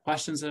about other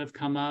questions that have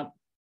come up.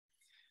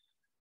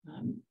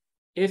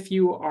 If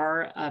you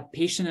are a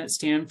patient at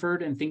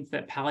Stanford and think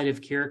that palliative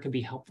care could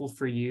be helpful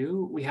for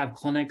you, we have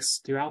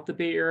clinics throughout the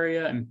Bay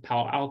Area in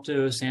Palo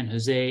Alto, San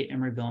Jose,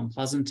 Emeryville, and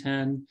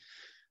Pleasanton.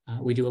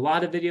 We do a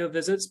lot of video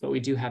visits, but we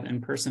do have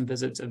in-person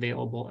visits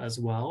available as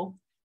well.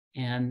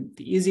 And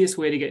the easiest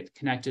way to get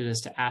connected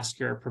is to ask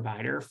your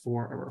provider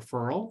for a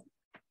referral.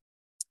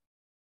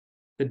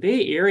 The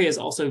Bay Area is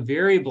also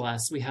very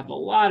blessed. We have a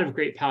lot of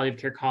great palliative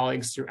care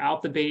colleagues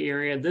throughout the Bay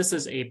Area. This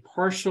is a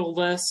partial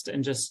list,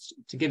 and just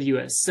to give you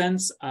a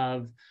sense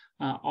of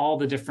all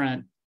the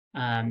different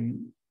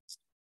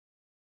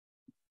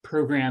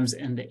programs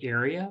in the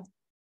area.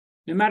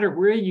 No matter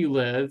where you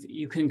live,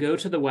 you can go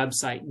to the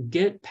website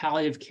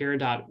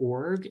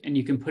getpalliativecare.org, and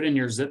you can put in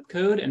your zip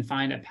code and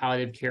find a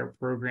palliative care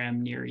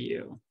program near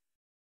you.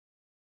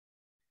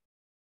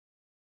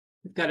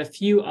 We've got a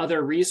few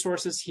other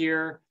resources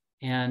here.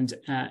 And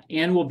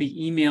Anne will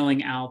be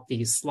emailing out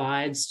these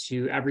slides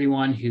to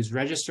everyone who's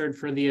registered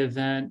for the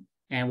event,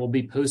 and we'll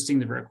be posting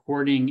the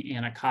recording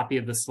and a copy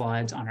of the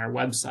slides on our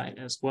website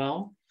as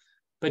well.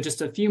 But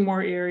just a few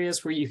more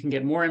areas where you can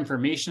get more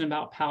information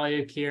about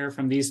palliative care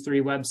from these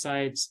 3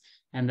 websites.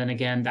 And then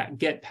again, that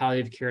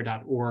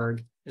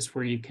getpalliativecare.org is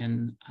where you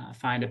can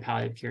find a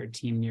palliative care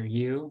team near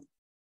you.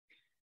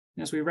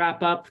 And as we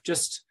wrap up,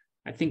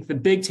 I think the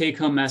big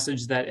take-home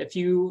message that if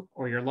you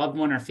or your loved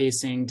one are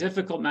facing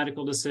difficult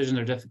medical decisions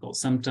or difficult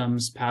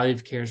symptoms,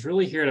 palliative care is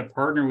really here to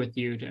partner with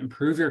you to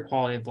improve your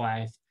quality of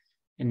life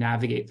and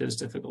navigate those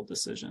difficult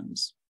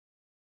decisions.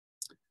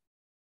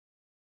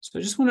 So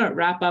I just want to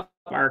wrap up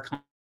our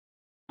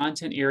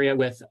content area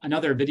with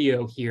another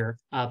video here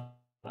of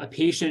a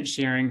patient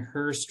sharing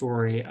her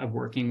story of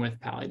working with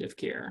palliative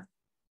care.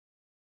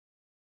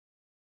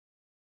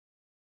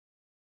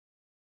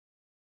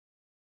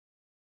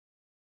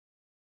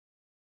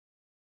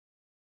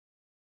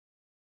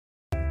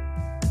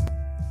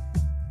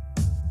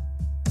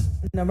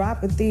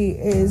 Neuropathy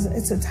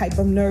it's a type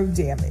of nerve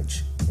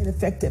damage. It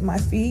affected my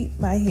feet,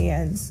 my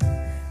hands,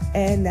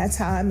 and that's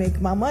how I make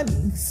my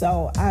money.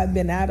 So I've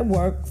been out of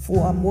work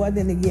for more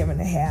than a year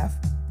and a half.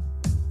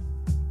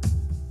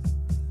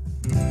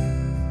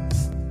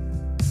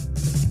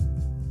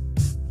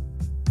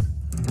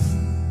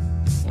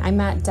 I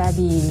met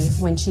Debbie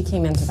when she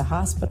came into the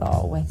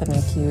hospital with an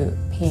acute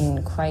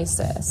pain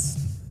crisis.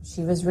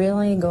 She was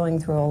really going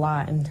through a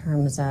lot in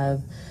terms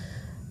of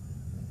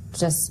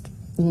just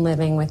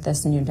living with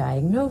this new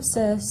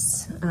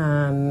diagnosis,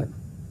 and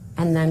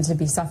then to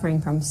be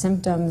suffering from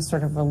symptoms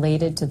sort of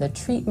related to the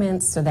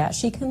treatments so that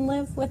she can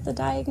live with the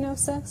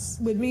diagnosis.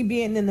 With me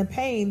being in the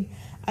pain,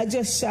 I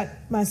just shut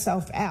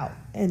myself out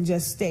and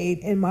just stayed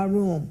in my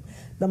room.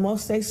 The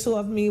most they saw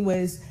of me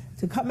was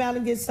to come out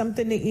and get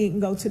something to eat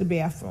and go to the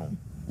bathroom.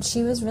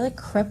 She was really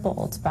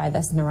crippled by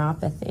this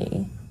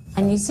neuropathy.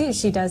 And you see,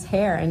 she does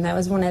hair, and that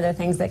was one of the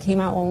things that came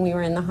out when we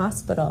were in the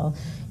hospital.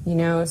 You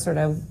know, sort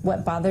of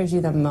what bothers you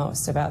the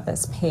most about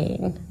this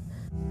pain.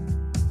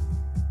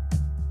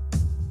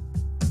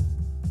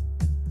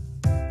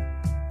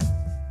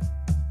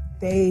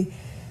 They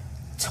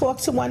talk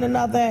to one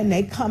another, and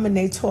they come and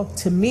they talk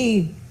to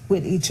me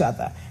with each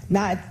other.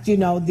 Not, you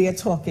know, they're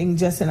talking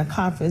just in a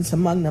conference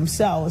among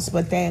themselves,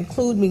 but they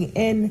include me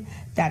in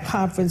that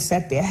conference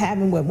that they're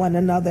having with one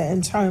another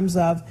in terms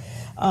of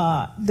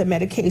the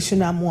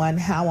medication I'm on,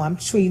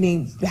 how's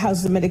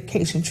the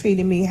medication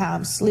treating me, how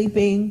I'm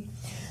sleeping,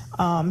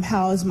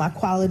 how is my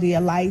quality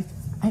of life.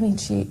 I mean,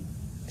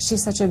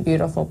 she's such a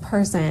beautiful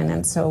person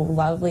and so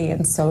lovely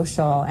and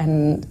social,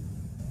 and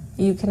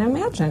you can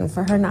imagine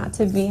for her not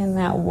to be in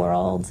that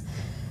world,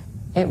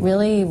 it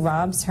really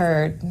robs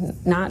her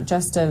not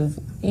just of,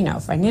 you know,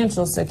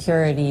 financial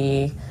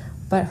security,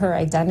 but her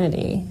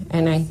identity.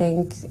 And I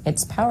think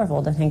it's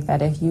powerful to think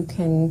that if you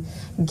can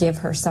give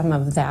her some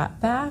of that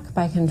back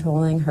by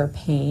controlling her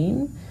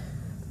pain,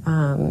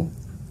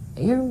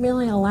 you're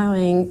really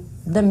allowing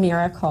the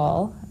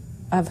miracle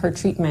of her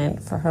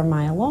treatment for her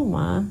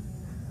myeloma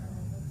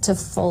to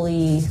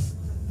fully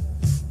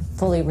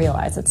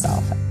realize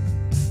itself.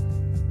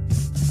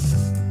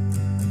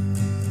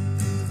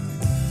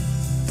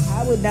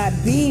 I would not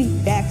be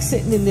back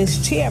sitting in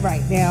this chair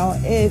right now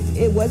if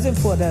it wasn't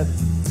for the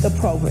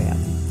program.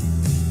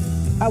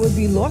 I would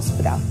be lost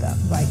without them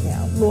right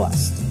now,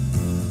 lost.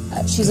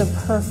 She's a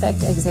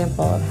perfect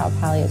example of how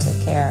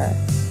palliative care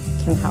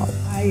can help.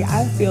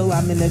 I feel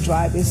I'm in the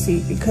driver's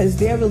seat because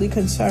they're really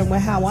concerned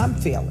with how I'm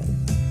feeling.